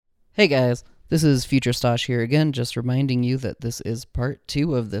Hey guys, this is Future Stosh here again, just reminding you that this is part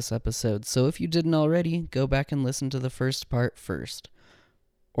 2 of this episode, so if you didn't already, go back and listen to the first part first.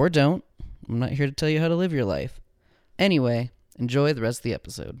 Or don't. I'm not here to tell you how to live your life. Anyway, enjoy the rest of the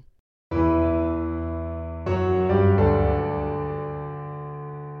episode.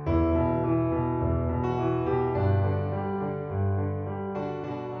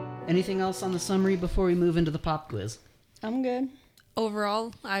 Anything else on the summary before we move into the pop quiz? I'm good.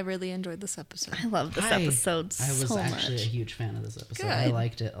 Overall, I really enjoyed this episode. I love this episode so much. I was actually a huge fan of this episode. Good. I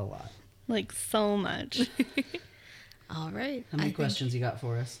liked it a lot. Like, so much. All right. How many questions you got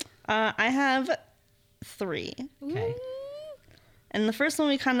for us? I have 3. Okay. And the first one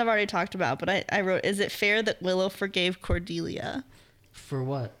we kind of already talked about, but I wrote, is it fair that Willow forgave Cordelia For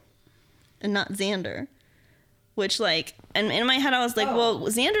what? and not Xander? Which, like, and in my head I was like, well,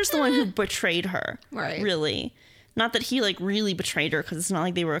 Xander's the one who betrayed her. Right. Really. Not that he, like, really betrayed her, because it's not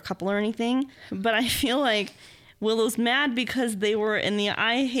like they were a couple or anything. But I feel like Willow's mad because they were in the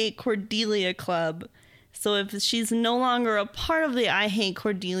I Hate Cordelia club. So if she's no longer a part of the I Hate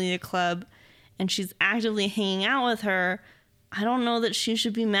Cordelia club and she's actively hanging out with her, I don't know that she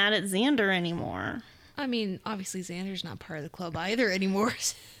should be mad at Xander anymore. I mean, obviously Xander's not part of the club either anymore.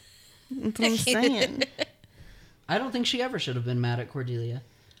 That's what I'm saying. I don't think she ever should have been mad at Cordelia.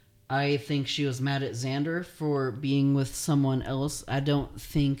 I think she was mad at Xander for being with someone else. I don't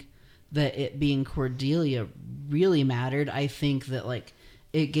think that it being Cordelia really mattered. I think that, like,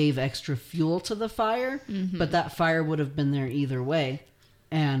 it gave extra fuel to the fire, but that fire would have been there either way.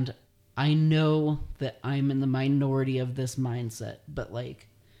 And I know that I'm in the minority of this mindset, but, like,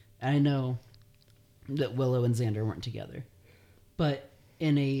 I know that Willow and Xander weren't together. But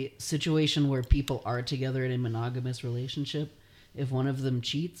in a situation where people are together in a monogamous relationship, if one of them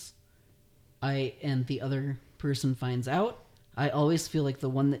cheats, and the other person finds out, I always feel like the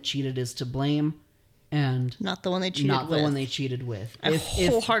one that cheated is to blame, and Not the one they cheated not with. the one they cheated with. I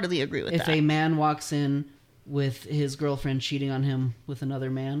wholeheartedly agree with if that. a man walks in with his girlfriend cheating on him with another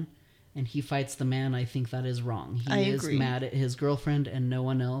man, and he fights the man, I think that is wrong. He is agree. mad at his girlfriend and no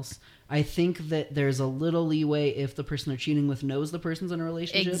one else. I think that there's a little leeway if the person they're cheating with knows the person's in a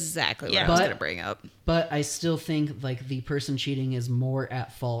relationship. Exactly what Yeah. I was But- going to bring up. But I still think, like, the person cheating is more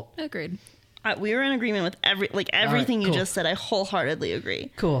at fault. Agreed. We were in agreement with everything you cool. just said. I wholeheartedly agree.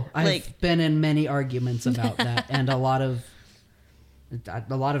 Cool. I've been in many arguments about that, and a lot of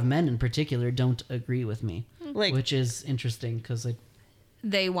men in particular don't agree with me, Like, which is interesting because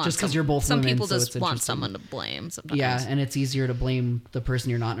They want Just 'cause you're both some women, people so just it's want interesting. someone to blame sometimes. yeah, and it's easier to blame the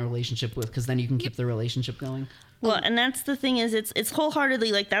person you're not in a relationship with because then you can keep the relationship going. well, and that's the thing is, it's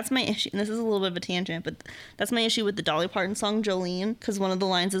wholeheartedly, like, that's my issue. And this is a little bit of a tangent, but that's my issue with the Dolly Parton song Jolene, because one of the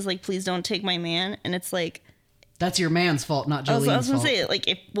lines is like, "Please don't take my man," and it's like, That's your man's fault, not I Jolene's was gonna fault. say,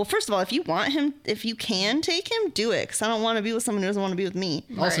 like, first of all, if you want him, if you can take him, do it, because I don't want to be with someone who doesn't want to be with me.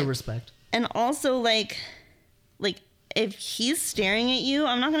 Also Right. respect. And also, like if he's staring at you,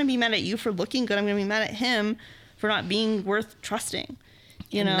 I'm not gonna be mad at you for looking good. I'm gonna be mad at him for not being worth trusting.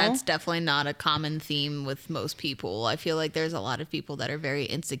 You know, That's definitely not a common theme with most people. I feel like there's a lot of people that are very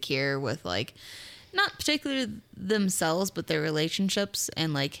insecure with, like, not particularly themselves, but their relationships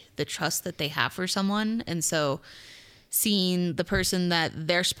and, like, the trust that they have for someone. And so seeing the person that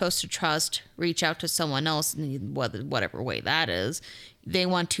they're supposed to trust reach out to someone else, in whatever way that is, they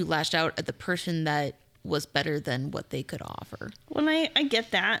want to lash out at the person that was better than what they could offer. Well, I get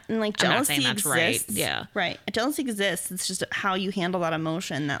that, and, like, I'm not jealousy saying that's right, exists. yeah. Right. Jealousy exists. It's just how you handle that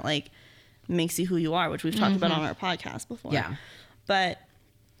emotion that, like, makes you who you are, which we've talked about on our podcast before. Yeah. But,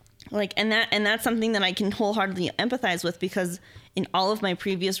 like, and that's something that I can wholeheartedly empathize with, because in all of my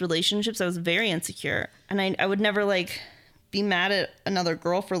previous relationships, I was very insecure, and I would never, like, be mad at another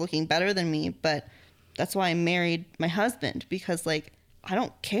girl for looking better than me. But that's why I married my husband, because, like, I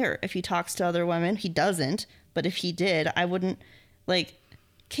don't care if he talks to other women. He doesn't. But if he did, I wouldn't, like,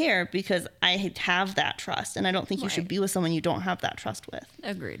 care, because I have that trust. And I don't think you should Right. be with someone you don't have that trust with.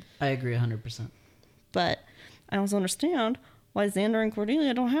 Agreed. I agree 100%. But I also understand why Xander and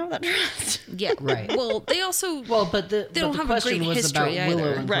Cordelia don't have that trust. Yeah. Right. Well, they also... Well, but the don't have a question great was about history Willow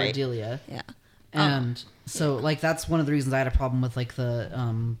either. and Right. Cordelia. Yeah. And so, like, that's one of the reasons I had a problem with, like, the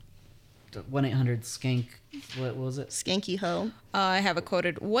 1-800 skank. What was it? Skanky hoe. I have it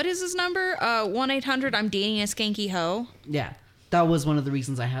quoted. What is his number? 1-800, I'm dating a skanky hoe. Yeah. That was one of the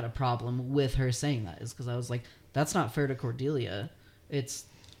reasons I had a problem with her saying that, is because I was like, that's not fair to Cordelia. It's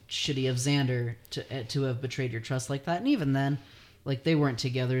shitty of Xander to have betrayed your trust like that. And even then, like, they weren't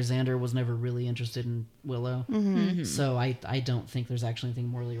together. Xander was never really interested in Willow. Mm-hmm. So I don't think there's actually anything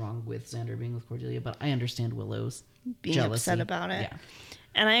morally wrong with Xander being with Cordelia, but I understand Willow's Being jealousy. upset about it. Yeah.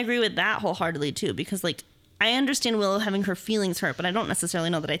 And I agree with that wholeheartedly too, because like I understand Willow having her feelings hurt, but I don't necessarily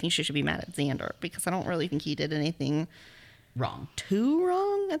know that I think she should be mad at Xander, because I don't really think he did anything Wrong. too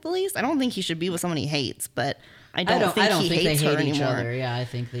wrong, at the least. I don't think he should be with someone he hates, but I don't think he hates her each anymore. other. Yeah, I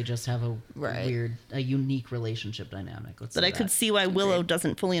think they just have a Right. unique relationship dynamic. But I could see why Willow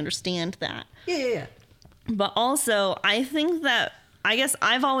doesn't fully understand that. Yeah. But also, I think that, I guess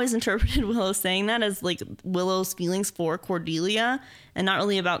I've always interpreted Willow saying that as like Willow's feelings for Cordelia, and not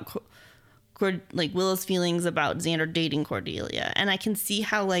really about like Willow's feelings about Xander dating Cordelia. And I can see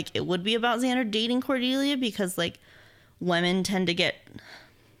how like it would be about Xander dating Cordelia, because like women tend to get,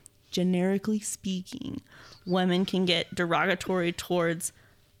 generically speaking, women can get derogatory towards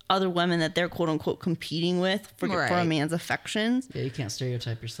other women that they're quote unquote competing with for a man's affections. Yeah, you can't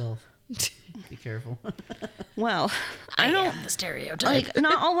stereotype yourself. Be careful. Well, I don't am the stereotype. like,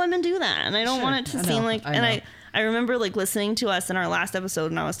 not all women do that, and I don't want it to seem like. I remember like listening to us in our last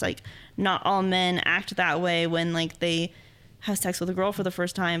episode, and I was like, not all men act that way when like they have sex with a girl for the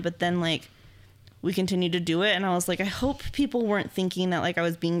first time, but then like we continue to do it, and I was like, I hope people weren't thinking that like I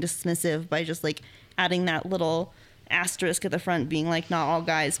was being dismissive by just like adding that little asterisk at the front, being like, not all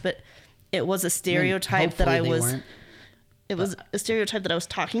guys, but it was a stereotype that I was. It was a stereotype that I was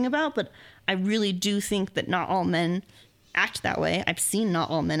talking about, but I really do think that not all men act that way. I've seen not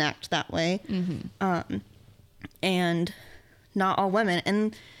all men act that way, and not all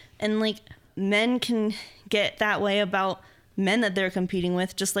women. And like men can get that way about men that they're competing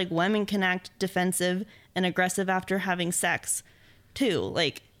with, just like women can act defensive and aggressive after having sex, too.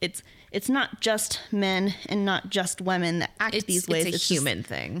 Like it's not just men and not just women that act these ways. It's a human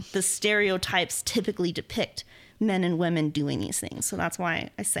thing. The stereotypes typically depict men and women doing these things. So that's why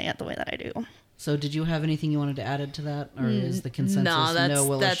I say it the way that I do. So did you have anything you wanted to add to that? Or is the consensus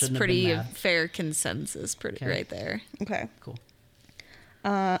Willow that's shouldn't pretty have been mad? fair consensus, right there. Okay. Cool.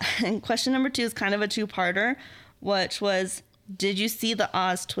 And question number 2 is kind of a two-parter, which was, did you see the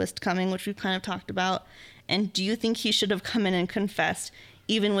Oz twist coming, which we've kind of talked about? And do you think he should have come in and confessed,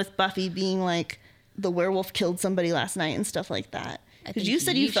 even with Buffy being like, the werewolf killed somebody last night and stuff like that? Because you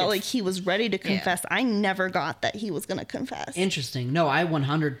said you felt like he was ready to confess. Yeah. I never got that he was going to confess. Interesting. No, I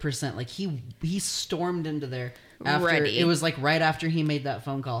 100%. Like, he stormed into there after. Ready. It was like right after he made that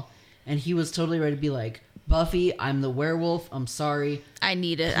phone call. And he was totally ready to be like, Buffy, I'm the werewolf. I'm sorry. I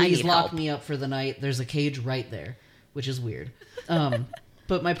need it. Please lock me up for the night. There's a cage right there, which is weird.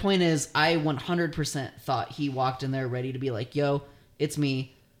 But my point is, I 100% thought he walked in there ready to be like, yo, it's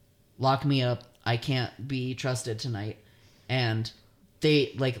me. Lock me up. I can't be trusted tonight. And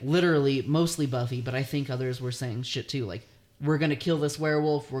they, like, literally, mostly Buffy, but I think others were saying shit too. Like, we're going to kill this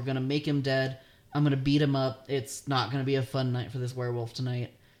werewolf. We're going to make him dead. I'm going to beat him up. It's not going to be a fun night for this werewolf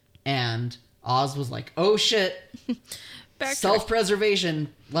tonight. And Oz was like, oh shit.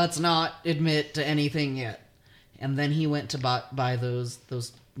 Self-preservation. Let's not admit to anything yet. And then he went to buy those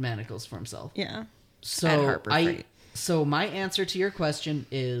manacles for himself. Yeah. So my answer to your question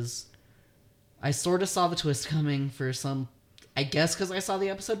is, I sort of saw the twist coming for some, I guess because I saw the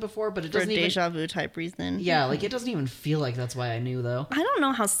episode before, but it doesn't even... For a deja vu type reason. Yeah, like, it doesn't even feel like that's why I knew, though. I don't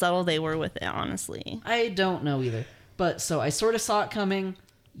know how subtle they were with it, honestly. I don't know either. But, so I sort of saw it coming.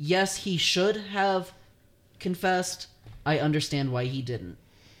 Yes, he should have confessed. I understand why he didn't.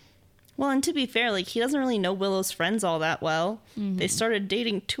 Well, and to be fair, like, he doesn't really know Willow's friends all that well. Mm-hmm. They started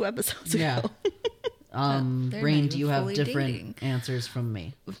dating 2 episodes ago. Yeah. Rayne, do you have different answers from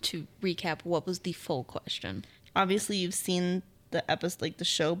me? To recap, what was the full question? Obviously, you've seen the episode, like the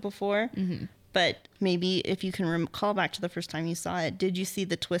show before, but maybe if you can recall back to the first time you saw it, did you see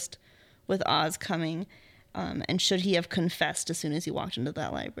the twist with Oz coming? And should he have confessed as soon as he walked into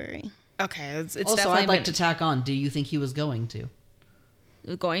that library? Okay, it's also, definitely I'd like to tack on. Do you think he was going to?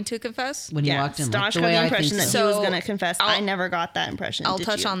 Going to confess? When he walked in, Stosh like, got the impression that so. he was going to confess. I never got that impression. I'll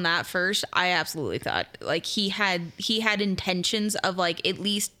touch on that first. I absolutely thought like he had intentions of like at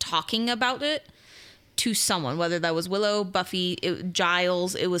least talking about it to someone, whether that was Willow, Buffy,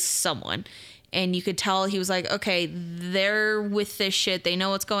 Giles, it was someone. And you could tell he was like, okay, they're with this shit. They know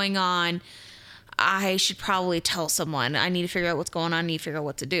what's going on. I should probably tell someone. I need to figure out what's going on. I need to figure out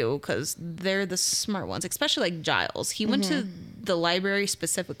what to do because they're the smart ones, especially like Giles. He went to the library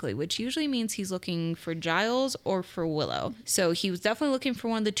specifically, which usually means he's looking for Giles or for Willow. So he was definitely looking for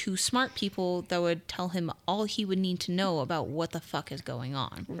one of the 2 smart people that would tell him all he would need to know about what the fuck is going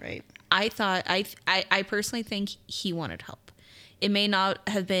on. Right. I personally think he wanted help. It may not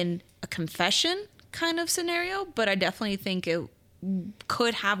have been a confession kind of scenario, but I definitely think it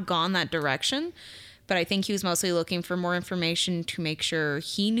could have gone that direction. But I think he was mostly looking for more information to make sure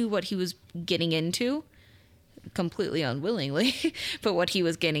he knew what he was getting into completely unwillingly, but what he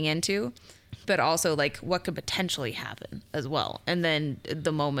was getting into, but also like what could potentially happen as well. And then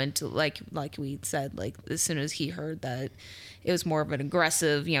the moment, like we said, like as soon as he heard that it was more of an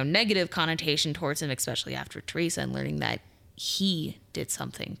aggressive, negative connotation towards him, especially after Teresa, and learning that he did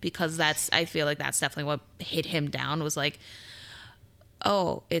something, because I feel like that's definitely what hit him down, was like,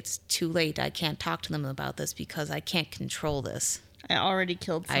 oh, it's too late. I can't talk to them about this because I can't control this. I already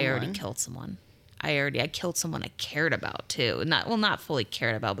killed someone. I killed someone I cared about too. Not fully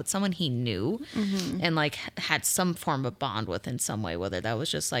cared about, but someone he knew and like had some form of bond with in some way, whether that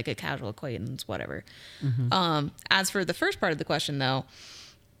was just like a casual acquaintance, whatever. As for the first part of the question though,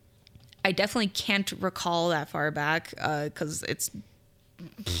 I definitely can't recall that far back because it's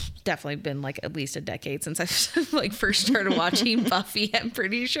definitely been like at least a decade since I like first started watching Buffy, I'm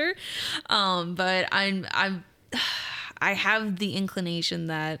pretty sure. But I have the inclination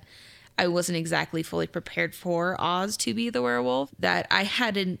that I wasn't exactly fully prepared for Oz to be the werewolf, that I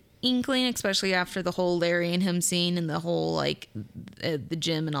had an inkling, especially after the whole Larry and him scene and the whole like the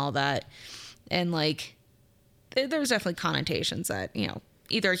gym and all that. And like there was definitely connotations that,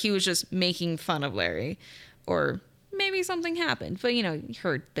 either he was just making fun of Larry or maybe something happened. But, you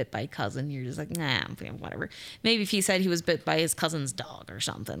heard bit by cousin. You're just like, nah, whatever. Maybe if he said he was bit by his cousin's dog or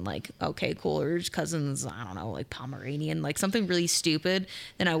something, like, okay, cool. Or his cousin's, I don't know, like Pomeranian, like something really stupid,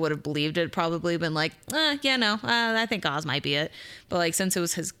 then I would have believed it. Probably been like, I think Oz might be it. But like, since it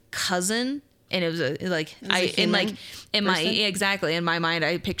was his cousin, and it was exactly in my mind,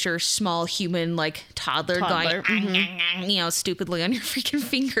 I picture small human like toddler. Going, stupidly on your freaking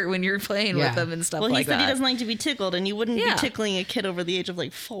finger when you're playing with them and stuff like that. Well, he said he doesn't like to be tickled, and you wouldn't be tickling a kid over the age of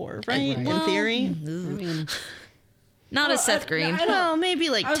like 4, right? In theory, I mean, not as Seth Green. Well, maybe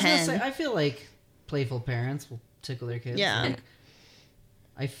like 10. I feel like playful parents will tickle their kids. Yeah. Like,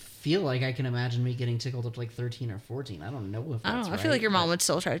 I feel like I can imagine me getting tickled up to like 13 or 14. I don't know if that's right. I feel like your mom would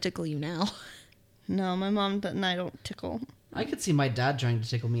still try to tickle you now. No, my mom and I don't tickle. I could see my dad trying to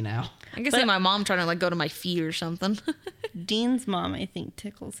tickle me now. I could see my mom trying to like go to my feet or something. Dean's mom, I think,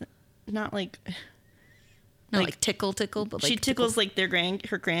 tickles. Not like... Not like tickle, but like... She tickles like her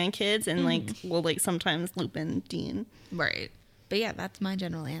grandkids and like will like sometimes loop in Dean. Right. But yeah, that's my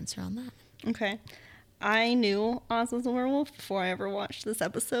general answer on that. Okay. I knew Oz was a werewolf before I ever watched this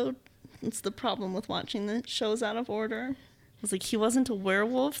episode. It's the problem with watching the shows out of order. I was like, he wasn't a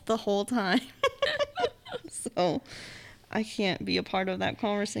werewolf the whole time. So I can't be a part of that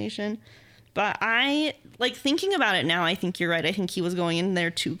conversation. But I, like, thinking about it now, I think you're right. I think he was going in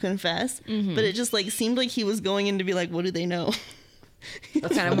there to confess. But it just, like, seemed like he was going in to be like, what do they know?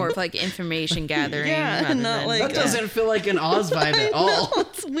 That's kind of more of, like, information gathering. Yeah, not like... That doesn't feel like an Oz vibe at all. No,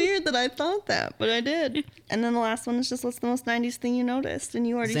 it's weird that I thought that, but I did. And then the last one is just, what's the most 90s thing you noticed? And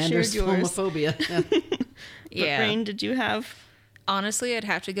you already Xander's shared yours. homophobia. Yeah. Rayne, did you have... Honestly, I'd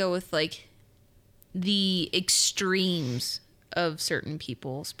have to go with, like, the extremes of certain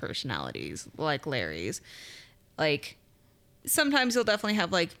people's personalities, like Larry's. Like, sometimes you'll definitely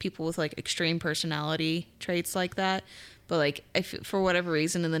have, like, people with, like, extreme personality traits like that. But, like, for whatever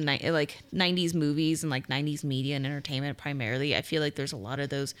reason, in the 90s movies and, like, 90s media and entertainment primarily, I feel like there's a lot of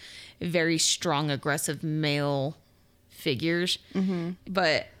those very strong, aggressive male figures.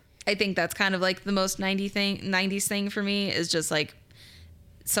 But I think that's kind of, like, the most 90s thing for me is just, like,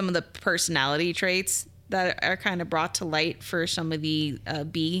 some of the personality traits that are kind of brought to light for some of the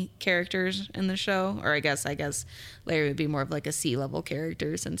B characters in the show. Or I guess Larry would be more of, like, a C-level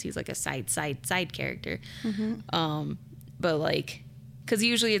character since he's, like, a side character. But, like, because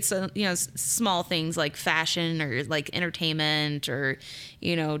usually it's, small things like fashion or, like, entertainment or,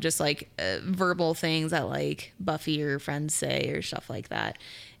 just, like, verbal things that, like, Buffy or friends say or stuff like that.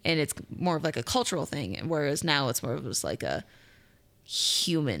 And it's more of, like, a cultural thing, whereas now it's more of just, like, a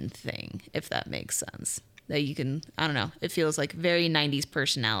human thing, if that makes sense. That you can, I don't know, it feels like very 90s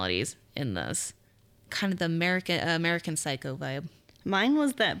personalities in this. Kind of the American Psycho vibe. Mine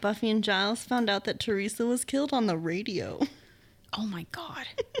was that Buffy and Giles found out that Teresa was killed on the radio. Oh my God.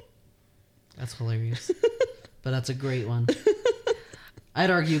 That's hilarious. But that's a great one. I'd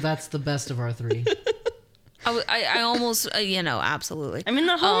argue that's the best of our three. I almost, absolutely. I mean,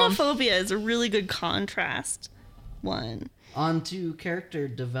 the homophobia is a really good contrast one. On to character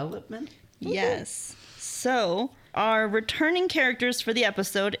development? Yes. So, our returning characters for the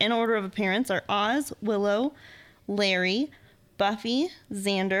episode in order of appearance are Oz, Willow, Larry, Buffy,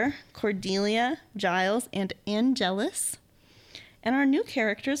 Xander, Cordelia, Giles, and Angelus. And our new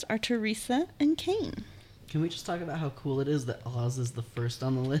characters are Teresa and Kane. Can we just talk about how cool it is that Oz is the first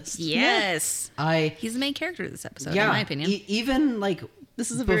on the list? Yes. He's the main character of this episode, in my opinion. Even, like,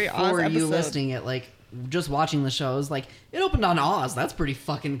 this is a very Oz before episode. you listing it, like, just watching the show, I was like, it opened on Oz. That's pretty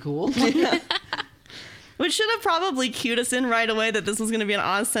fucking cool. Which should have probably cued us in right away that this was going to be an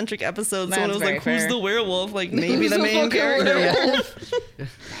Oz-centric episode. That's Someone was very like, who's fair. the werewolf? Like, maybe Who's the the main fucking character. werewolf?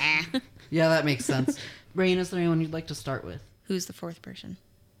 Eh. Yeah, that makes sense. Rayne, is there anyone you'd like to start with? Who's the fourth person?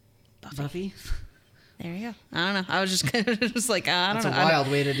 Buffy? There you go. I don't know. I was just kind of just like, I don't That's know. a wild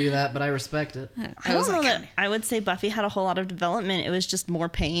way to do that, but I respect it. I don't know that I would say Buffy had a whole lot of development. It was just more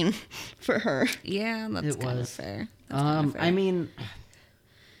pain for her. Yeah, that's It kind of was. fair. That's kinda fair. I mean,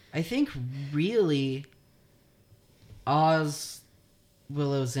 I think really Oz,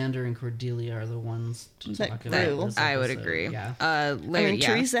 Willow, Xander, and Cordelia are the ones to That talk grew. about. This I would episode. agree. Yeah. Larry, I mean, yeah.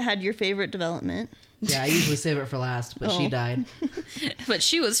 Teresa had your favorite development. Yeah, I usually save it for last, but she Oh. died. But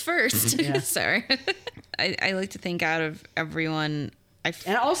she was first. Yeah. Sorry. I like to think out of everyone.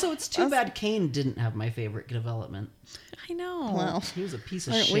 And also, it's too bad Kane didn't have my favorite development. I know. Well, He was a piece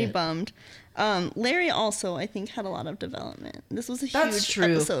of aren't shit. we bummed? Larry also, I think, had a lot of development. This was a That's huge true.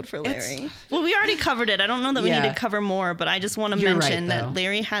 episode for It's- Larry. Well, we already covered it. I don't know that we Yeah. need to cover more, but I just want to You're right, mention that though.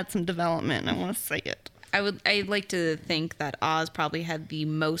 Larry had some development. I want to say it. I'd like to think that Oz probably had the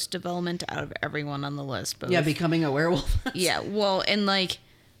most development out of everyone on the list. Both. Yeah, becoming a werewolf. Yeah, well, and like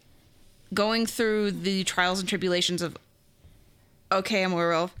going through the trials and tribulations of, okay, I'm a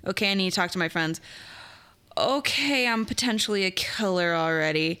werewolf. Okay, I need to talk to my friends. Okay, I'm potentially a killer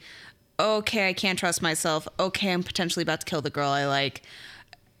already. Okay, I can't trust myself. Okay, I'm potentially about to kill the girl I like.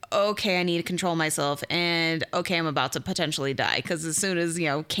 Okay, I need to control myself. And okay, I'm about to potentially die. Because as soon as,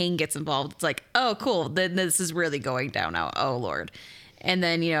 Kane gets involved, it's like, oh, cool. Then this is really going down now. Oh, Lord. And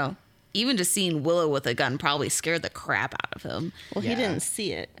then, even just seeing Willow with a gun probably scared the crap out of him. Well, Yeah. he didn't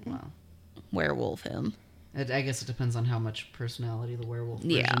see it. Wow. Werewolf him. I guess it depends on how much personality the werewolf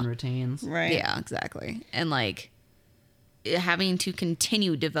version Yeah. retains. Right. Yeah, exactly. And like having to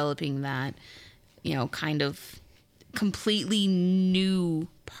continue developing that, kind of completely new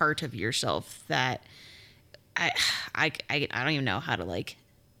part of yourself that I don't even know how to like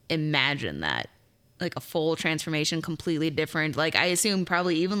imagine that, like a full transformation, completely different. Like I assume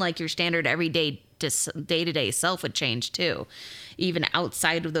probably even like your standard everyday day-to-day self would change too, even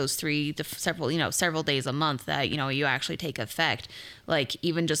outside of those several days a month that you actually take effect. Like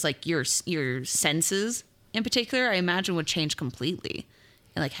even just like your senses in particular, I imagine would change completely,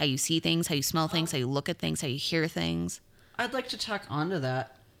 and like how you see things, how you smell things, how you look at things, how you hear things. I'd like to tack onto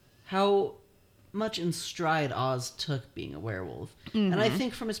that how much in stride Oz took being a werewolf. And I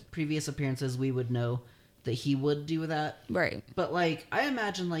think from his previous appearances, we would know that he would do that. Right. But, like, I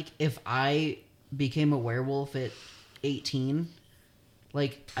imagine, like, if I became a werewolf at 18,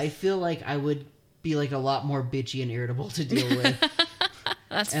 like, I feel like I would be, like, a lot more bitchy and irritable to deal with.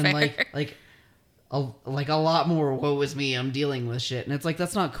 That's And, fair. like a lot more woe is me, I'm dealing with shit. And it's like,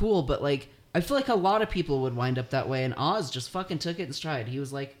 that's not cool, but, like, I feel like a lot of people would wind up that way, and Oz just fucking took it in stride. He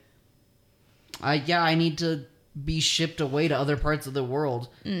was like, I need to be shipped away to other parts of the world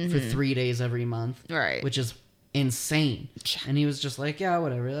for 3 days every month. Right. Which is insane. And he was just like, yeah,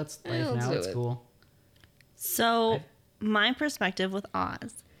 whatever, that's life let's now, do it's it. cool. So, my perspective with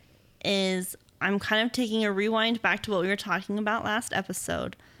Oz is I'm kind of taking a rewind back to what we were talking about last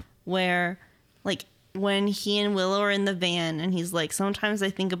episode, where, like, when he and Willow are in the van and he's like, sometimes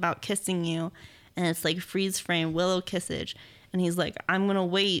I think about kissing you, and it's like freeze frame, Willow kissage. And he's like, I'm going to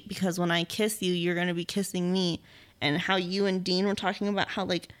wait because when I kiss you, you're going to be kissing me. And how you and Dean were talking about how,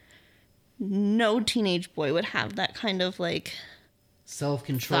 like, no teenage boy would have that kind of, like,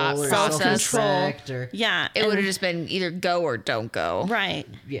 Self-control or Thought process. self-respect or... yeah. It would and- have just been either go or don't go. Right.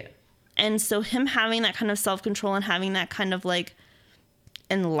 Yeah. And so him having that kind of self-control and having that kind of like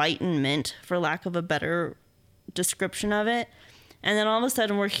enlightenment, for lack of a better description of it. And then all of a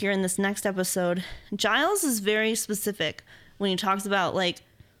sudden we're here in this next episode. Giles is very specific when he talks about like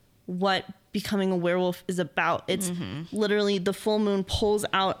what becoming a werewolf is about. It's literally the full moon pulls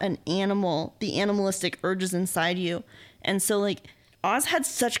out an animal, the animalistic urges inside you. And so like Oz had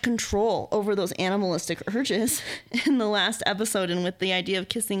such control over those animalistic urges in the last episode and with the idea of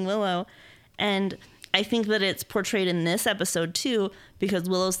kissing Willow. And I think that it's portrayed in this episode too, because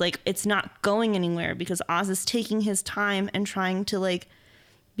Willow's like, it's not going anywhere because Oz is taking his time and trying to like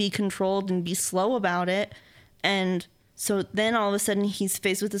be controlled and be slow about it. And so then all of a sudden he's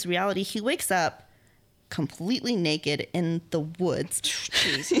faced with this reality. He wakes up completely naked in the woods,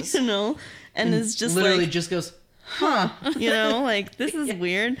 Jesus. you know, and is just Literally like, just goes, you know, like this is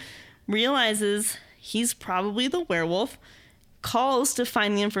weird. Realizes he's probably the werewolf, calls to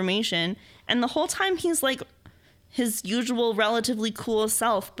find the information, and the whole time he's like his usual relatively cool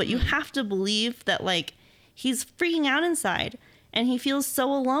self, but you have to believe that like he's freaking out inside. and he feels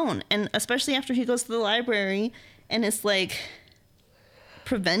so alone. And especially after he goes to the library and is like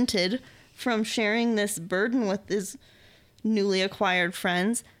prevented from sharing this burden with his newly acquired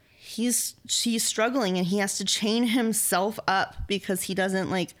friends, he's struggling, and he has to chain himself up because he doesn't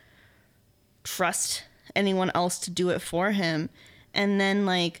like trust anyone else to do it for him. And then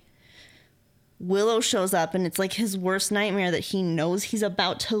like Willow shows up, and it's like his worst nightmare that he knows he's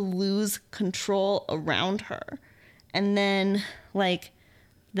about to lose control around her. And then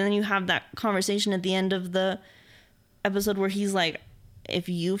you have that conversation at the end of the episode where he's like, if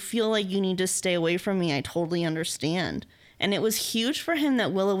you feel like you need to stay away from me, I totally understand. And it was huge for him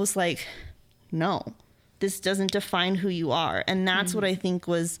that Willow was like, no, this doesn't define who you are. And that's what I think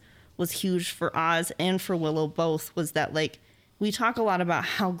was huge for Oz and for Willow both, was that like, we talk a lot about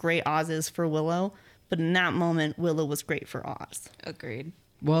how great Oz is for Willow, but in that moment, Willow was great for Oz. Agreed.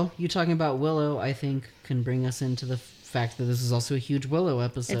 Well, you talking about Willow, I think, can bring us into the fact that this is also a huge Willow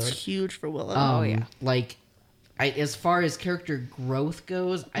episode. It's huge for Willow. Oh, yeah. Like, as far as character growth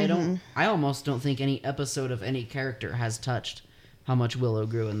goes, I almost don't think any episode of any character has touched how much Willow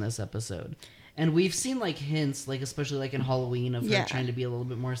grew in this episode. And we've seen like hints, like especially like in Halloween, of her trying to be a little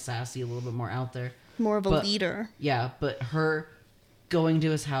bit more sassy, a little bit more out there. More of a leader. Yeah, but her going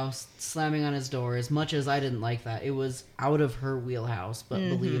to his house, slamming on his door, as much as I didn't like that, it was out of her wheelhouse, but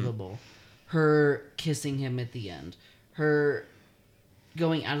believable. Her kissing him at the end. Her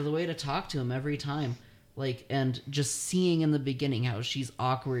going out of the way to talk to him every time. Like, and just seeing in the beginning how she's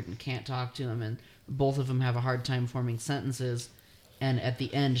awkward and can't talk to him, and both of them have a hard time forming sentences, and at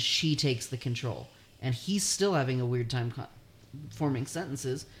the end she takes the control, and he's still having a weird time forming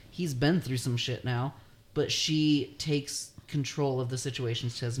sentences. He's been through some shit now, but she takes control of the situation.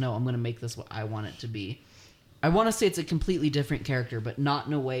 She says, no, I'm going to make this what I want it to be. I want to say it's a completely different character, but not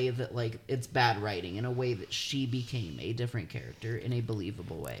in a way that like it's bad writing, in a way that she became a different character in a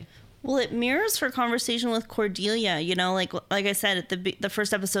believable way. Well, it mirrors her conversation with Cordelia, you know, like I said, the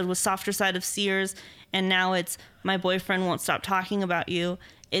first episode was softer side of Sears, and now it's my boyfriend won't stop talking about you.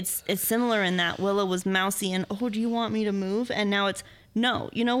 It's similar in that Willow was mousy and, oh, do you want me to move? And now it's,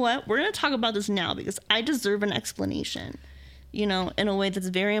 no, you know what? We're going to talk about this now because I deserve an explanation, you know, in a way that's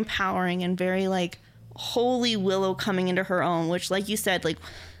very empowering and very like holy Willow coming into her own, which like you said, like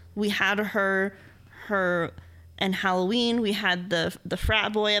we had her and Halloween, we had the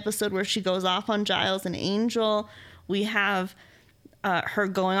frat boy episode where she goes off on Giles and Angel. We have her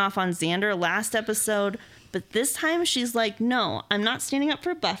going off on Xander last episode. But this time she's like, no, I'm not standing up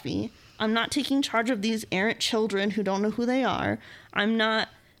for Buffy. I'm not taking charge of these errant children who don't know who they are. I'm not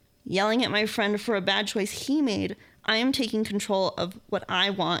yelling at my friend for a bad choice he made. I am taking control of what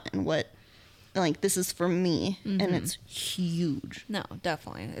I want and what, like, this is for me. And it's huge. No,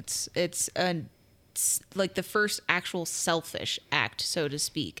 definitely. It's like the first actual selfish act, so to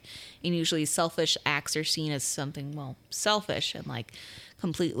speak. And usually selfish acts are seen as something, well, selfish and like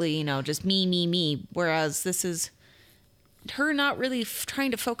completely, you know, just me. Whereas this is her not really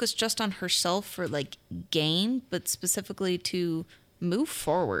trying to focus just on herself for like gain, but specifically to move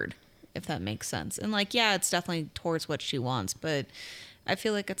forward, if that makes sense. And like, yeah, it's definitely towards what she wants, but I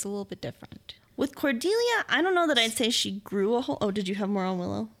feel like it's a little bit different. With Cordelia, I don't know that I'd say she grew a whole... Oh, did you have more on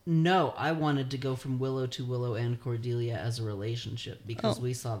Willow? No, I wanted to go from Willow to Willow and Cordelia as a relationship because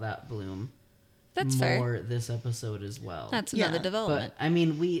we saw that bloom. That's more fair. This episode as well. That's another development. But I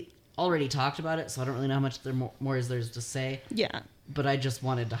mean, we already talked about it, so I don't really know how much more is there's to say. Yeah. But I just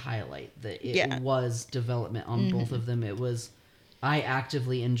wanted to highlight that it was development on both of them. It was... I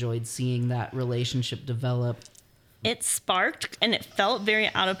actively enjoyed seeing that relationship develop. It sparked and it felt very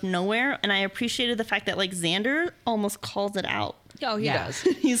out of nowhere, and I appreciated the fact that like Xander almost calls it out. Oh, he does.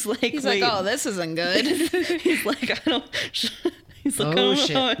 He's like, oh, this isn't good. He's like, I don't know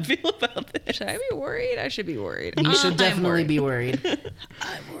how I feel about this. Should I be worried? I should be worried. You should definitely be worried.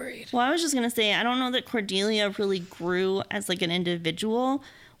 I'm worried. Well, I was just gonna say, I don't know that Cordelia really grew as like an individual.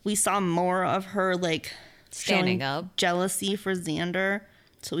 We saw more of her like standing up, jealousy for Xander,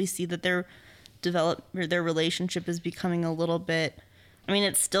 so we see that their relationship is becoming a little bit, I mean,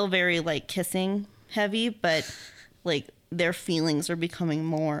 it's still very like kissing heavy, but like their feelings are becoming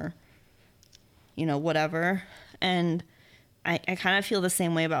more, you know, whatever. And I kind of feel the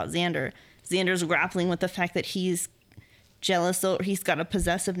same way about Xander. Xander's grappling with the fact that he's jealous, or he's got a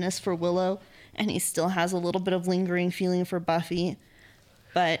possessiveness for Willow, and he still has a little bit of lingering feeling for Buffy,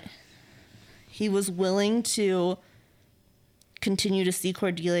 but he was willing to continue to see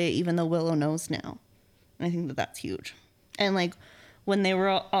Cordelia even though Willow knows now. And I think that that's huge. And like when they were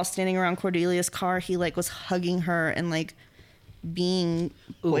all standing around Cordelia's car, he like was hugging her and like being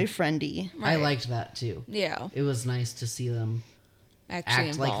boyfriendy. I liked that too. Yeah. It was nice to see them Actually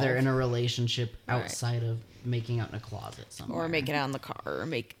act like they're involved. in a relationship Right. outside of making out in a closet somewhere. Or make it out in the car, or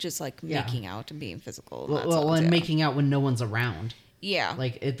making out and being physical. And And making out when no one's around. Yeah.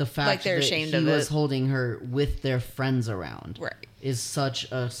 The fact Like they're that ashamed he of was it. holding her with their friends around, Right. is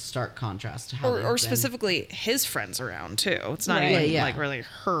such a stark contrast to how they've Or been. specifically his friends around too. It's not Right. even Yeah. like really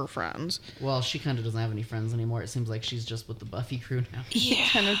her friends. Well, she kind of doesn't have any friends anymore. It seems like she's just with the Buffy crew now. It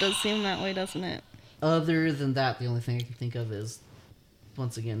kind of does seem that way, doesn't it? Other than that, the only thing I can think of is,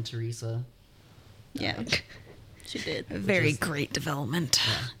 once again, Teresa. Yeah. She did. Very is- great development.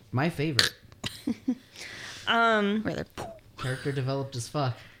 Yeah. My favorite. Where they're Character developed as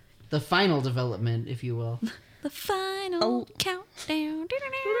fuck. The final development, if you will. the final Oh. countdown.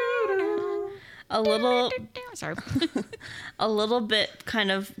 A little Sorry. a little bit kind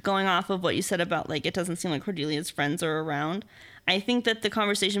of going off of what you said about like it doesn't seem like Cordelia's friends are around. I think that the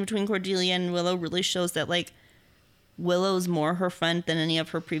conversation between Cordelia and Willow really shows that like Willow's more her friend than any of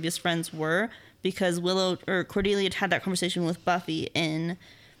her previous friends were, because Cordelia had that conversation with Buffy in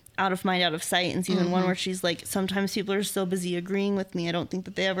Out of Mind, Out of Sight in season 1, where she's like, sometimes people are so busy agreeing with me, I don't think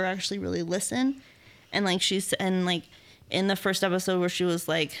that they ever actually really listen. And like in the first episode where she was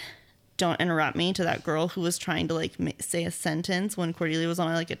like, don't interrupt me, to that girl who was trying to like say a sentence when Cordelia was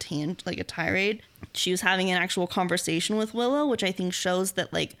on like a tirade, she was having an actual conversation with Willow, which I think shows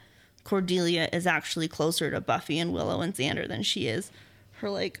that like Cordelia is actually closer to Buffy and Willow and Xander than she is her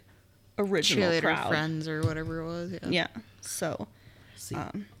like original Cheerleader crowd. friends or whatever it was. Yeah. So See.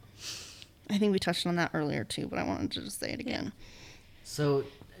 I think we touched on that earlier too, but I wanted to just say it again. So,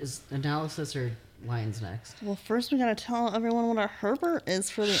 is analysis or lines next? Well, first we gotta tell everyone what our Herbert is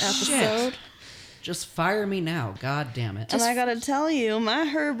for the episode. Just fire me now. God damn it. And I gotta tell you, my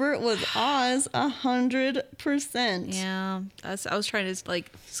Herbert was Oz 100%. Yeah, I was trying to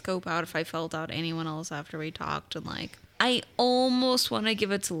like scope out if I felt out anyone else after we talked, and like I almost want to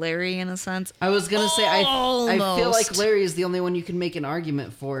give it to Larry in a sense. I was gonna say I feel like Almost. Larry is the only one you can make an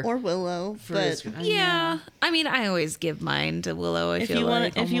argument for. Or Willow, for but his- Yeah, I mean, I always give mine to Willow. I if feel you want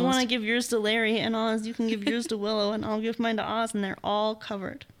like to, if you want to almost. give yours to Larry and Oz, you can give yours to Willow, and I'll give mine to Oz, and they're all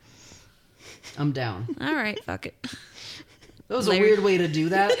covered. I'm down. All right, fuck it. That was Larry- a weird way to do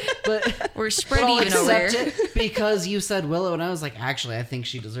that, but We're spread but I'll even over accept here. it because you said Willow, and I was like, actually, I think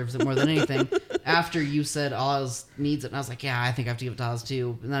she deserves it more than anything. After you said Oz needs it, and I was like, yeah, I think I have to give it to Oz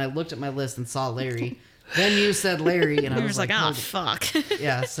too. And then I looked at my list and saw Larry. Then you said Larry, and I I was was like, oh hold it. fuck.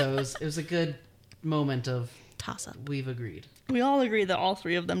 Yeah. So it was a good moment of Toss up. we've agreed, We all agree that all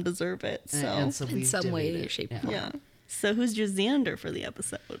three of them deserve it. So and so In we've some way, divvied it. shape, or Yeah. form. yeah. So who's your Xander for the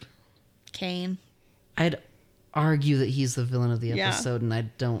episode? Kane. I'd argue that he's the villain of the Yeah. episode, and I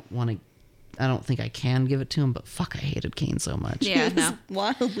don't think I can give it to him, but fuck, I hated Kane so much. Yeah, no.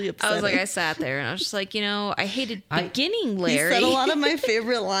 Wildly upsetting. I was like, I sat there and I was just like, I hated beginning He Larry. said a lot of my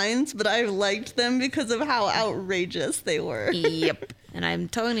favorite lines, but I liked them because of how outrageous they were. Yep. And I'm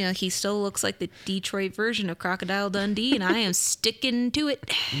telling you, he still looks like the Detroit version of Crocodile Dundee, and I am sticking to it.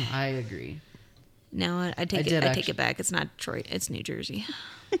 I agree. No, I take it back. It's not Detroit. It's New Jersey.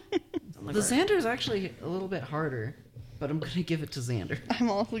 The Xander is actually a little bit harder, but I'm going to give it to Xander. I'm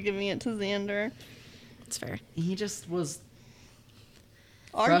also giving it to Xander. It's fair. He just was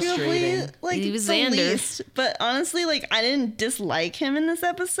Arguably, frustrating. like, He was the Xander. least. But honestly, like, I didn't dislike him in this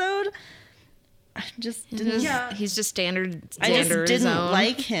episode. I just didn't. Yeah. He's just standard I just Xander didn't zone.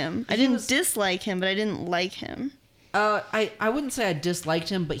 like him. I He didn't was- dislike him, but I didn't like him. I wouldn't say I disliked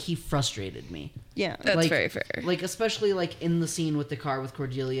him, but he frustrated me. Yeah. That's very fair. Like, especially, like, in the scene with the car with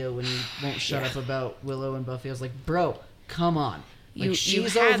Cordelia when he won't shut Yeah. up about Willow and Buffy. I was like, bro, come on. Like, You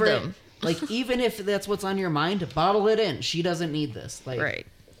she's had over them. it. Like, even if that's what's on your mind, bottle it in. She doesn't need this. Like, Right.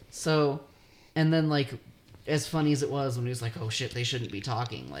 So, and then, like, as funny as it was when he was like, oh, shit, they shouldn't be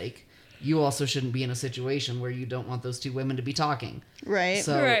talking. Like, you also shouldn't be in a situation where you don't want those two women to be talking. Right.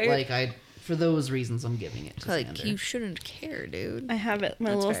 So, Right. like, for those reasons, I'm giving it to Like, Xander. you shouldn't care, dude. I have it,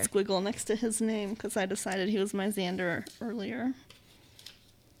 my That's little fair. squiggle next to his name because I decided he was my Xander earlier.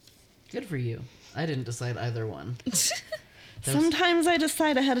 Good for you. I didn't decide either one. There's- Sometimes I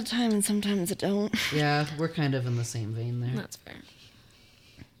decide ahead of time and sometimes I don't. Yeah, we're kind of in the same vein there. That's fair.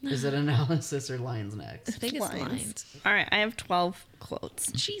 Is it analysis or lines I next? think it's Lines. lines. All right, I have 12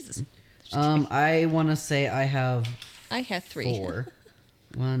 quotes. Jesus. I want to say I have I have 3. 4.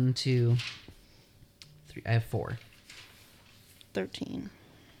 1, 2, 3. I have 4. 13.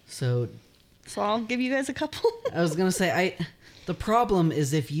 So So I'll give you guys a couple. I was gonna say the problem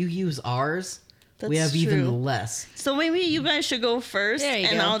is if you use ours, we That's have even true. less. So maybe you guys should go first, There you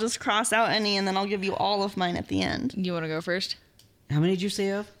and go. I'll just cross out any, and then I'll give you all of mine at the end. You want to go first? How many did you say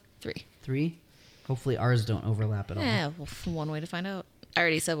you have? 3. 3? Hopefully ours don't overlap at all. Yeah, well, one way to find out. I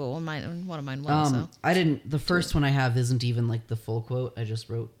already said what one of mine was. So. I didn't. The first one I have isn't even like the full quote. I just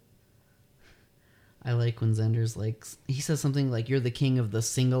wrote. I like when Xander's like, he says something like, "You're the king of the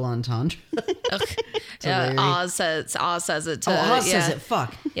single entendre." Yeah, Oz says it. To, Oz says it.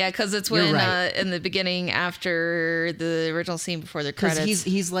 Fuck. Yeah, because it's You're when right. in the beginning after the original scene before the credits. Because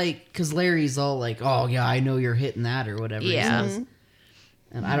he's like, because Larry's all like, "Oh yeah, I know you're hitting that" or whatever. Yeah. He says.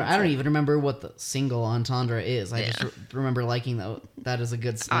 And I don't even remember what the single entendre is. I just remember liking that is a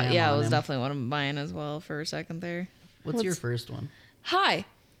good slam. Yeah, on it was him. definitely one of mine as well for a second there. What's your first one? Hi.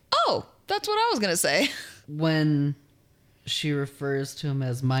 Oh, that's what I was gonna say. When she refers to him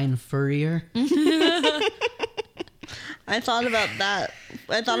as mein Furrier. I thought about that.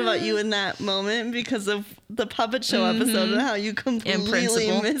 I thought about you in that moment because of the puppet show episode and how you completely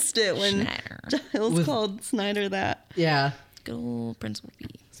Principal. missed it when Schneider. Giles called Snyder that. Yeah. Good old Principal B.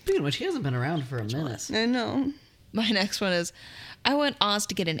 Speaking of which, he hasn't been around for a minute. I know. My next one is, I want Oz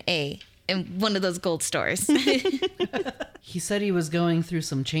to get an A in one of those gold stores. He said he was going through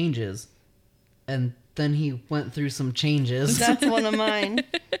some changes, and then he went through some changes. That's one of mine.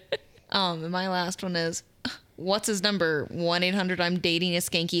 And my last one is, what's his number? 1-800 I'm dating a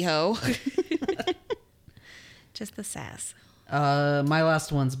skanky hoe. Just the sass. My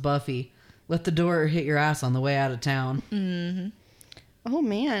last one's Buffy. Let the door hit your ass on the way out of town. Mm-hmm. Oh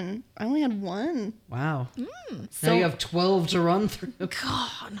man, I only had one. Wow. So, Now you have 12 to run through.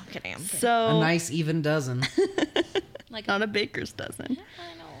 God, no, I'm kidding. so A nice even dozen. like not a baker's dozen.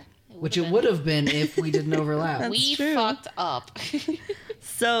 I know. Which it would have been if we didn't overlap. We true. fucked up.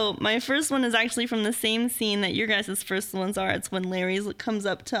 So my first one is actually from the same scene that your guys' first ones are. It's when Larry comes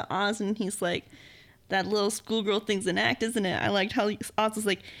up to Oz and he's like, "That little schoolgirl thing's an act, isn't it?" I liked how Oz was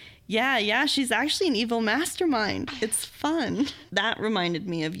like, yeah, she's actually an evil mastermind. It's fun. That reminded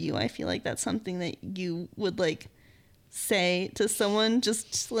me of you. I feel like that's something that you would like say to someone,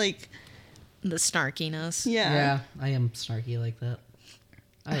 just like The snarkiness. Yeah, I am snarky like that.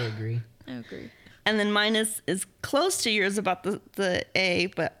 I agree. I agree. And then mine is close to yours about the A,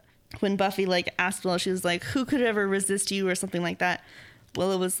 but when Buffy like asked Willow, she was like, "Who could ever resist you?" or something like that.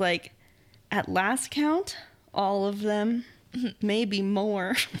 Willow was like, "At last count, all of them, maybe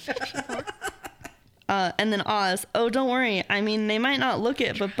more." And then Oz, "Oh, don't worry. I mean, they might not look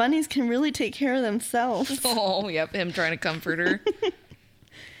it, but bunnies can really take care of themselves." Oh, yep, him trying to comfort her.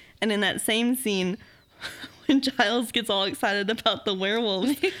 And in that same scene, when Giles gets all excited about the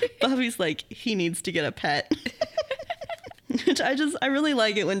werewolves, Buffy's like, "He needs to get a pet." Which I really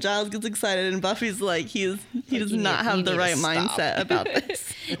like it when Giles gets excited and Buffy's like, he does not have the right mindset about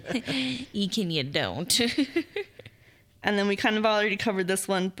this. You can, you don't. And then we kind of already covered this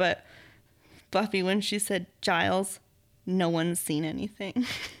one, but Buffy, when she said, "Giles, no one's seen anything."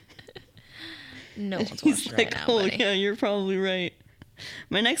 No one's He's watching like, right now, "Oh buddy. yeah, you're probably right."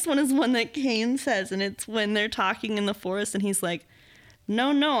 My next one is one that Kane says, and it's when they're talking in the forest and he's like,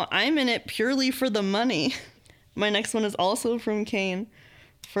 No, I'm in it purely for the money." My next one is also from Kane.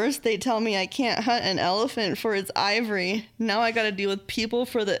 "First they tell me I can't hunt an elephant for its ivory. Now I gotta deal with people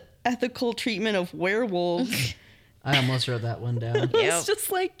for the ethical treatment of werewolves." I almost wrote that one down. It's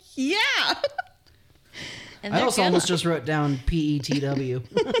just like, yeah. And I they're also good. almost just wrote down PETW.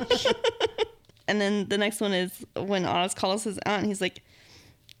 And then the next one is when Oz calls his aunt and he's like,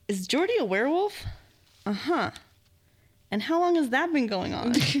 "Is Jordy a werewolf?" "Uh-huh. And how long has that been going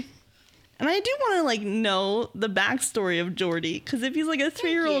on?" And I do want to like know the backstory of Jordy, because if he's like a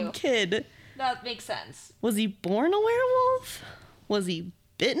 3-year-old you. kid, That makes sense. was he born a werewolf? Was he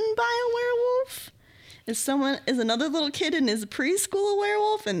bitten by a werewolf? Is another little kid in his preschool a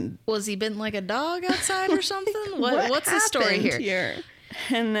werewolf? And Was he bitten like a dog outside or something? What's the story happened here?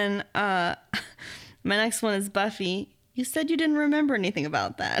 And then my next one is Buffy. "You said you didn't remember anything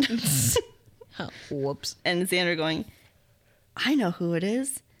about that." Oh, whoops. And Xander going, "I know who it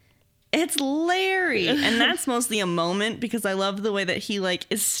is. It's Larry." And that's mostly a moment because I love the way that he like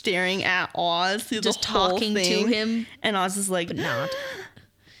is staring at Oz through Just the whole talking to thing. him, And Oz is like, but not.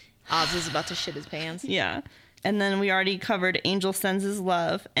 Oz is about to shit his pants. yeah. And then we already covered Angel Sends His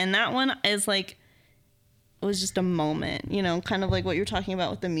Love. And that one is like, it was just a moment, you know, kind of like what you're talking about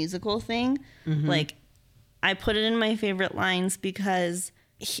with the musical thing. Like, I put it in my favorite lines because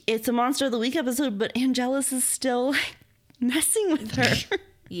it's a Monster of the Week episode, but Angelus is still like, messing with her.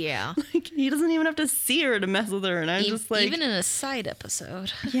 Yeah. Like, he doesn't even have to see her to mess with her. And I'm just like, Even in a side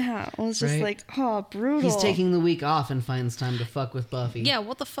episode. yeah, I was just Right. like, oh, brutal. He's taking the week off and finds time to fuck with Buffy. Yeah,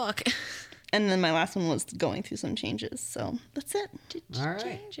 what the fuck? And then my last one was going through some changes. So that's it. All right.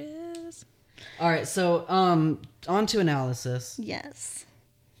 Changes. All right, so on to analysis. Yes.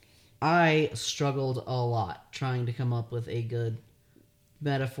 I struggled a lot trying to come up with a good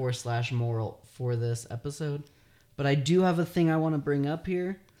metaphor / moral for this episode. But I do have a thing I want to bring up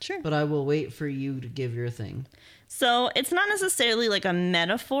here. Sure. But I will wait for you to give your thing. So it's not necessarily like a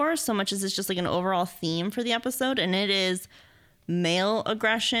metaphor so much as it's just like an overall theme for the episode. And it is male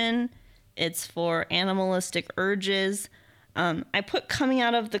aggression. It's for animalistic urges. I put coming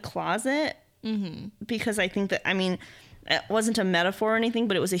out of the closet because I think that, I mean, it wasn't a metaphor or anything,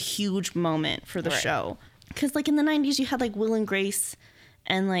 but it was a huge moment for the show. Because like in the 90s, you had like Will and Grace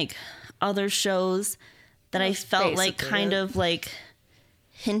and like other shows that I felt like kind of like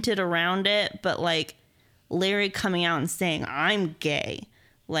hinted around it, but like Larry coming out and saying I'm gay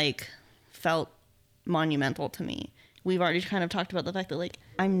like felt monumental to me. We've already kind of talked about the fact that like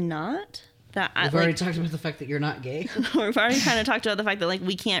I'm not that. We've already talked about the fact that you're not gay. We've already kind of talked about the fact that like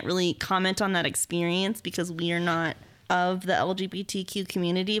we can't really comment on that experience because we are not of the LGBTQ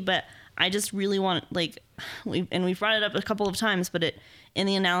community, but I just really want like we've brought it up a couple of times, but it in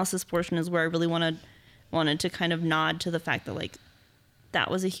the analysis portion is where I really wanted to kind of nod to the fact that like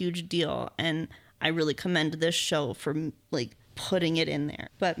that was a huge deal, and I really commend this show for like putting it in there.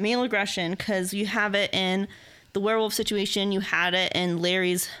 But male aggression, because you have it in the werewolf situation, you had it in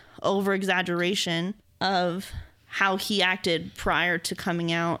Larry's over exaggeration of how he acted prior to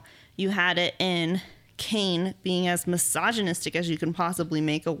coming out. You had it in Kane being as misogynistic as you can possibly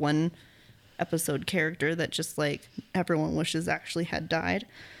make a one episode character that just like everyone wishes actually had died,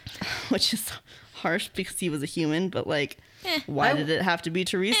 which is harsh because he was a human, but like why did it have to be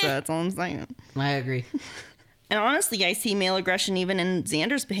Teresa? That's all I'm saying. I agree. And honestly, I see male aggression even in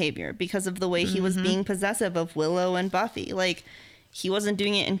Xander's behavior because of the way he was being possessive of Willow and Buffy. Like, he wasn't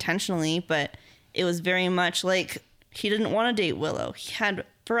doing it intentionally, but it was very much like he didn't want to date Willow. He had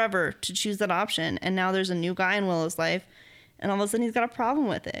forever to choose that option, and now there's a new guy in Willow's life, and all of a sudden he's got a problem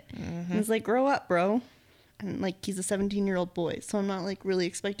with it. And he's like, grow up, bro. And like, he's a 17-year-old boy, so I'm not like really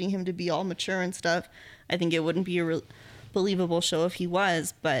expecting him to be all mature and stuff. I think it wouldn't be a believable show if he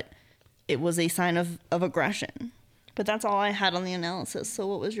was, but it was a sign of aggression. But that's all I had on the analysis. So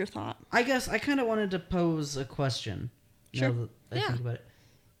what was your thought? I guess I kind of wanted to pose a question. Sure. Now that I think about it.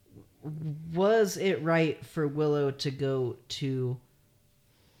 Was it right for Willow to go to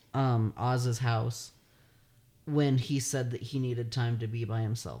Oz's house when he said that he needed time to be by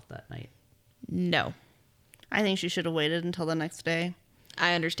himself that night? No. I think she should have waited until the next day.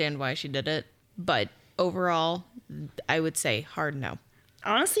 I understand why she did it, but overall, I would say hard no.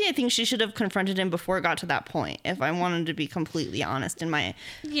 Honestly, I think she should have confronted him before it got to that point, if I wanted to be completely honest in my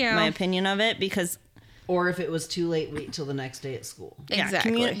opinion of it, because... Or if it was too late, wait till the next day at school. Yeah,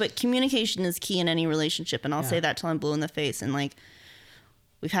 Exactly. but communication is key in any relationship, and I'll say that till I'm blue in the face, and, like,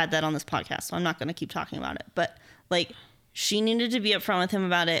 we've had that on this podcast, so I'm not going to keep talking about it. But, like, she needed to be upfront with him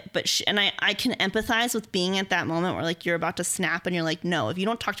about it, but I can empathize with being at that moment where, like, you're about to snap, and you're like, no, if you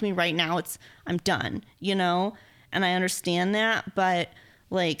don't talk to me right now, I'm done, you know? And I understand that, but...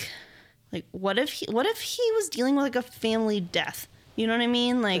 Like what if he was dealing with like a family death? You know what I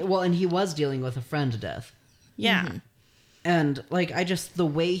mean? Like, well, and he was dealing with a friend death. Yeah. Mm-hmm. And like the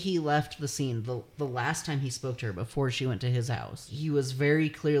way he left the scene, the last time he spoke to her before she went to his house, he was very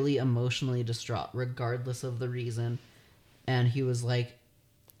clearly emotionally distraught, regardless of the reason. And he was like,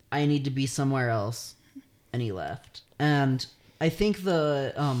 I need to be somewhere else. And he left. And I think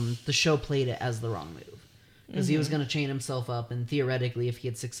the show played it as the wrong move. Because he was going to chain himself up, and theoretically, if he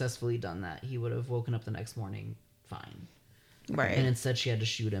had successfully done that, he would have woken up the next morning fine. Right. And instead, she had to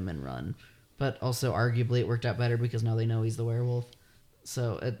shoot him and run. But also, arguably, it worked out better because now they know he's the werewolf.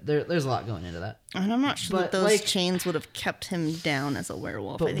 So there's a lot going into that. And I'm not sure But, that those like, chains would have kept him down as a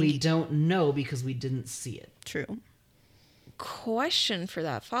werewolf. But I think we don't know because we didn't see it. True. Question for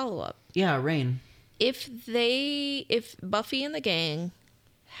that follow-up. Yeah, Rayne. If Buffy and the gang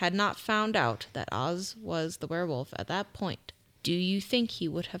had not found out that Oz was the werewolf at that point, do you think he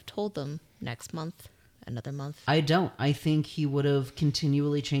would have told them next month, another month? I don't. I think he would have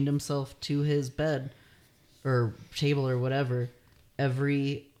continually chained himself to his bed or table or whatever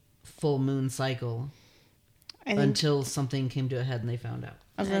every full moon cycle until something came to a head and they found out.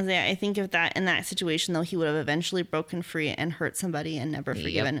 I was going to say, I think in that situation, though, he would have eventually broken free and hurt somebody and never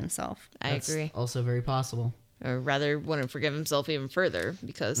forgiven himself. I agree. Also very possible. Or rather, wouldn't forgive himself even further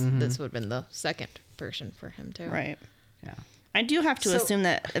because this would have been the second person for him too. Right. Yeah. I do have to assume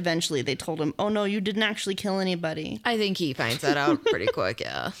that eventually they told him, oh, no, you didn't actually kill anybody. I think he finds that out pretty quick,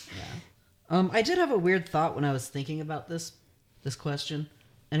 yeah. I did have a weird thought when I was thinking about this question.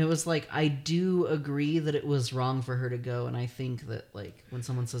 And it was like, I do agree that it was wrong for her to go. And I think that, like, when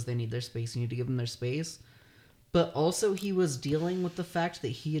someone says they need their space, you need to give them their space. but also he was dealing with the fact that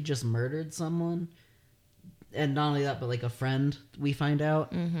he had just murdered someone. And not only that, but like a friend, we find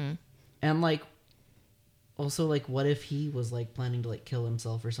out. Mm-hmm. And like, also like, what if he was like planning to like kill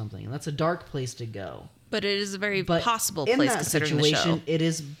himself or something? And that's a dark place to go. But it is a very But possible in place that considering the situation, show. it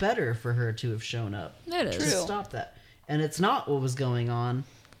is better for her to have shown up. It is. To True. stop that. And it's not what was going on.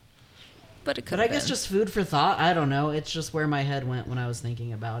 But it could But I guess just food for thought. I don't know. It's just where my head went when I was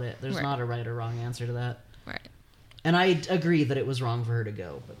thinking about it. There's Right. not a right or wrong answer to that. Right. And I agree that it was wrong for her to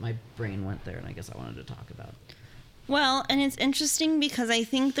go, but my brain went there, and I guess I wanted to talk about it. Well, and it's interesting because I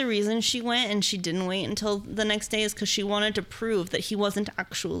think the reason she went and she didn't wait until the next day is because she wanted to prove that he wasn't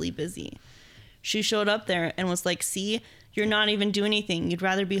actually busy. She showed up there and was like, see, you're not even doing anything. You'd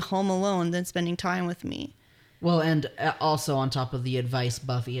rather be home alone than spending time with me. Well, and also on top of the advice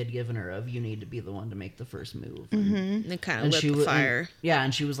Buffy had given her of you need to be the one to make the first move. Mm-hmm. And it kind of lit the fire.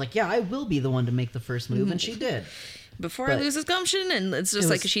 And she was like, yeah, I will be the one to make the first move, and she did. Before I But lose this gumption, and it's just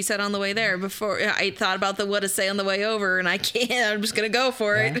it like was- she said on the way there. Before I thought about the what to say on the way over, and I can't. I'm just gonna go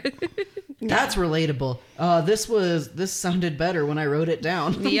for it. That's relatable. This sounded better when I wrote it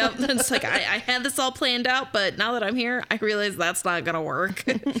down. Yep, it's like I had this all planned out, but now that I'm here, I realize that's not gonna work.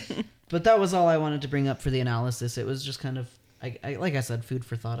 But that was all I wanted to bring up for the analysis. It was just kind of, I like I said, food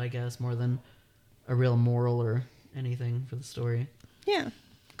for thought, I guess, more than a real moral or anything for the story. Yeah,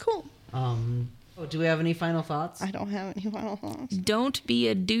 cool. Do we have any final thoughts? I don't have any final thoughts. Don't be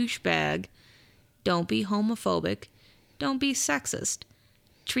a douchebag. Don't be homophobic. Don't be sexist.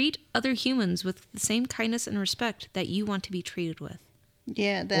 Treat other humans with the same kindness and respect that you want to be treated with.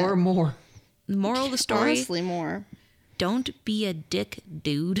 Yeah, that. Or more. The moral of the story, Honestly, more. don't be a dick,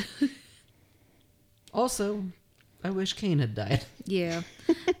 dude. Also, I wish Kane had died. Yeah.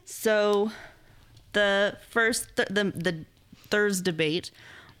 So, the first, the Thurs debate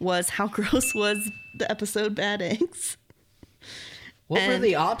was how gross was the episode Bad Eggs. What were And-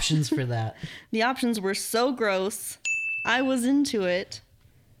 the options for that? The options were so gross. I was into it.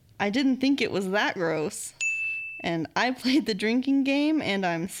 I didn't think it was that gross. And I played the drinking game and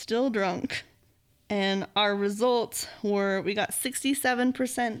I'm still drunk. And our results were we got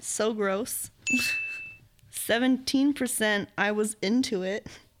 67% so gross. 17% I was into it.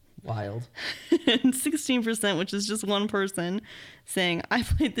 Wild. And 16%, which is just one person, saying, I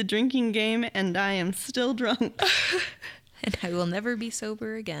played the drinking game and I am still drunk. And I will never be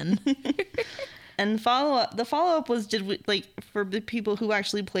sober again. And the follow up was for the people who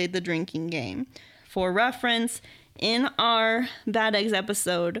actually played the drinking game. For reference, in our Bad Eggs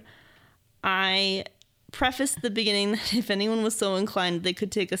episode, I prefaced the beginning that if anyone was so inclined, they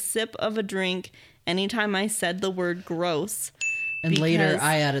could take a sip of a drink anytime I said the word gross. And later, Because-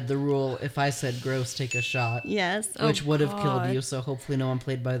 I added the rule: if I said "gross, take a shot," Yes, which would have killed God. you. So hopefully, no one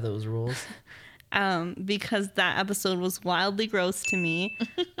played by those rules. because that episode was wildly gross to me.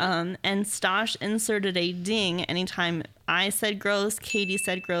 And Stosh inserted a ding anytime I said gross, Katie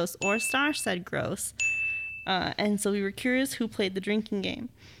said gross, or Stosh said gross. And so we were curious who played the drinking game.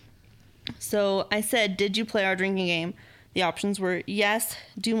 So I said, did you play our drinking game? The options were yes,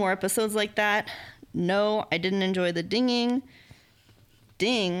 do more episodes like that. No, I didn't enjoy the dinging.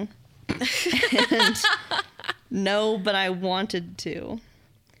 Ding. And no, but I wanted to.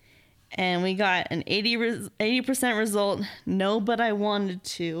 And we got an 80% result, no, but I wanted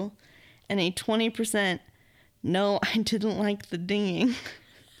to. And a 20%, no, I didn't like the dinging.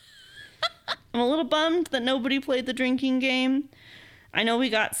 I'm a little bummed that nobody played the drinking game. I know we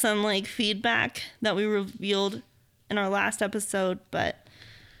got some feedback that we revealed in our last episode, but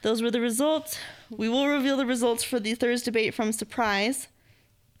those were the results. We will reveal the results for the Thursday debate from Surprise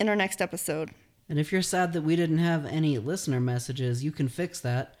in our next episode. And if you're sad that we didn't have any listener messages, you can fix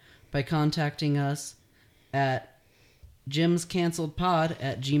that by contacting us at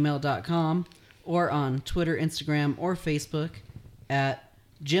jimscanceledpod@gmail.com or on Twitter, Instagram, or Facebook at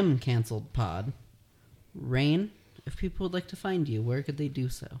jimcanceledpod. Rayne, if people would like to find you, where could they do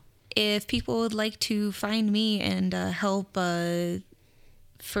so? If people would like to find me and help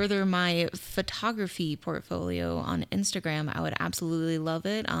further my photography portfolio on Instagram, I would absolutely love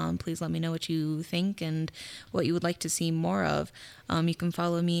it. Please let me know what you think and what you would like to see more of. You can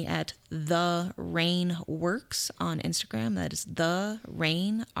follow me at The Rayne Works on Instagram. That is The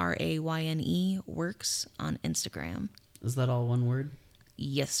Rayne, Rayne Works on Instagram. Is that all one word?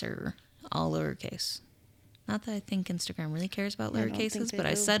 Yes, sir. All lowercase. Not that I think Instagram really cares about I don't think lowercases, they but I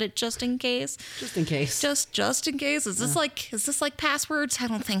do. said it just in case. Just in case. Just in case. Is this like passwords? I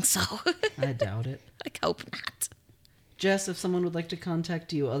don't think so. I doubt it. I hope not. Jess, if someone would like to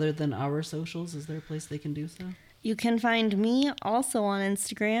contact you other than our socials, is there a place they can do so? You can find me also on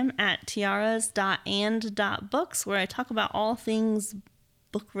Instagram at tiaras.and.books, where I talk about all things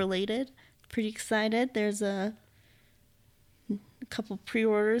book related. Pretty excited. There's a couple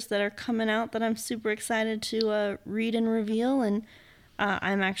pre-orders that are coming out that I'm super excited to read and reveal, and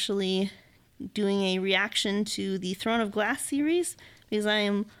I'm actually doing a reaction to the Throne of Glass series because I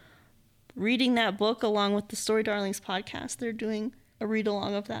am reading that book along with the Story Darlings podcast. They're doing a read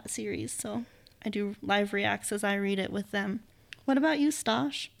along of that series, so I do live reacts as I read it with them. What about you,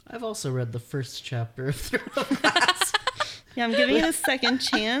 Stosh? I've also read the first chapter of Throne of Glass. Yeah, I'm giving it a second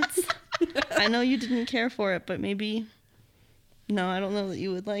chance. I know you didn't care for it, but maybe... No, I don't know that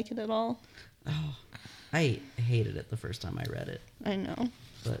you would like it at all. Oh, I hated it the first time I read it. I know.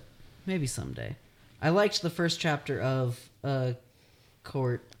 But maybe someday. I liked the first chapter of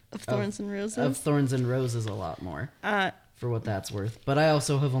Court... Of Thorns and Roses? Of Thorns and Roses a lot more. For what that's worth. But I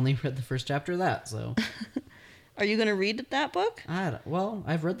also have only read the first chapter of that, so... Are you going to read that book? Well,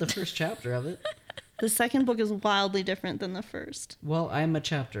 I've read the first chapter of it. The second book is wildly different than the first. Well, I'm a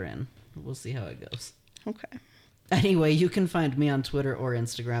chapter in. We'll see how it goes. Okay. Anyway, you can find me on Twitter or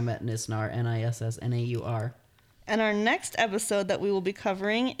Instagram at Nisnar, Nissnaur. And our next episode that we will be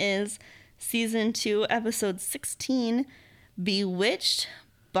covering is Season 2, Episode 16, Bewitched,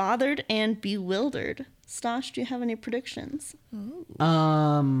 Bothered, and Bewildered. Stosh, do you have any predictions?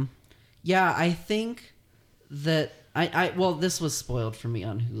 Yeah, I think that well, this was spoiled for me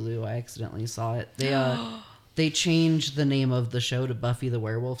on Hulu. I accidentally saw it. They changed the name of the show to Buffy the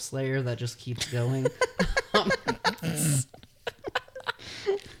Werewolf Slayer. That just keeps going.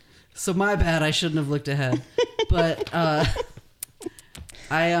 So my bad. I shouldn't have looked ahead. But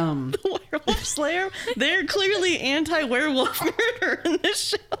The Werewolf Slayer? They're clearly anti-werewolf murder in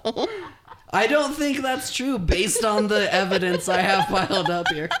this show. I don't think that's true based on the evidence I have piled up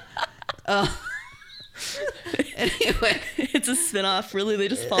here. Anyway. It's a spin-off, really. They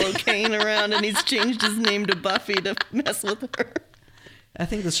just follow Kane around and he's changed his name to Buffy to mess with her. I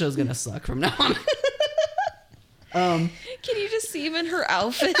think this show's gonna suck from now on. Can you just see him in her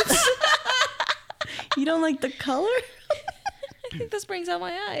outfits? You don't like the color? I think this brings out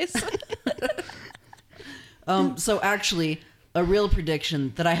my eyes. So actually, a real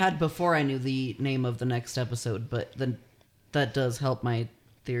prediction that I had before I knew the name of the next episode, but then that does help my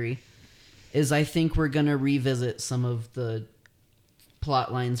theory, is I think we're gonna revisit some of the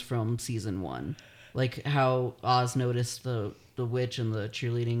plot lines from season 1. Like how Oz noticed the witch and the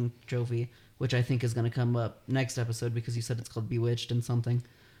cheerleading trophy, which I think is gonna come up next episode because you said it's called Bewitched and something.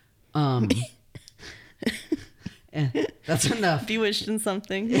 That's enough. Bewitched in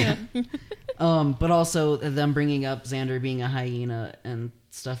something, yeah. But also them bringing up Xander being a hyena and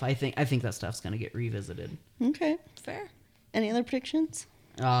stuff. I think that stuff's gonna get revisited. Okay. Fair. Any other predictions?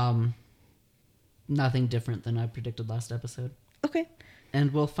 Nothing different than I predicted last episode. Okay.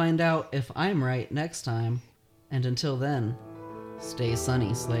 And we'll find out if I'm right next time. And until then, stay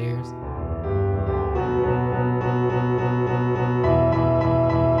sunny, Slayers.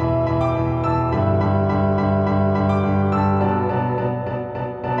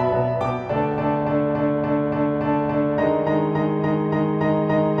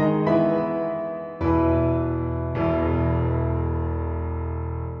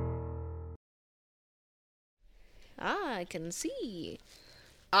 I can see.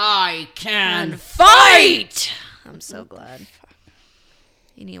 I can Fight! I'm so glad.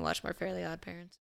 You need to watch more Fairly Odd Parents.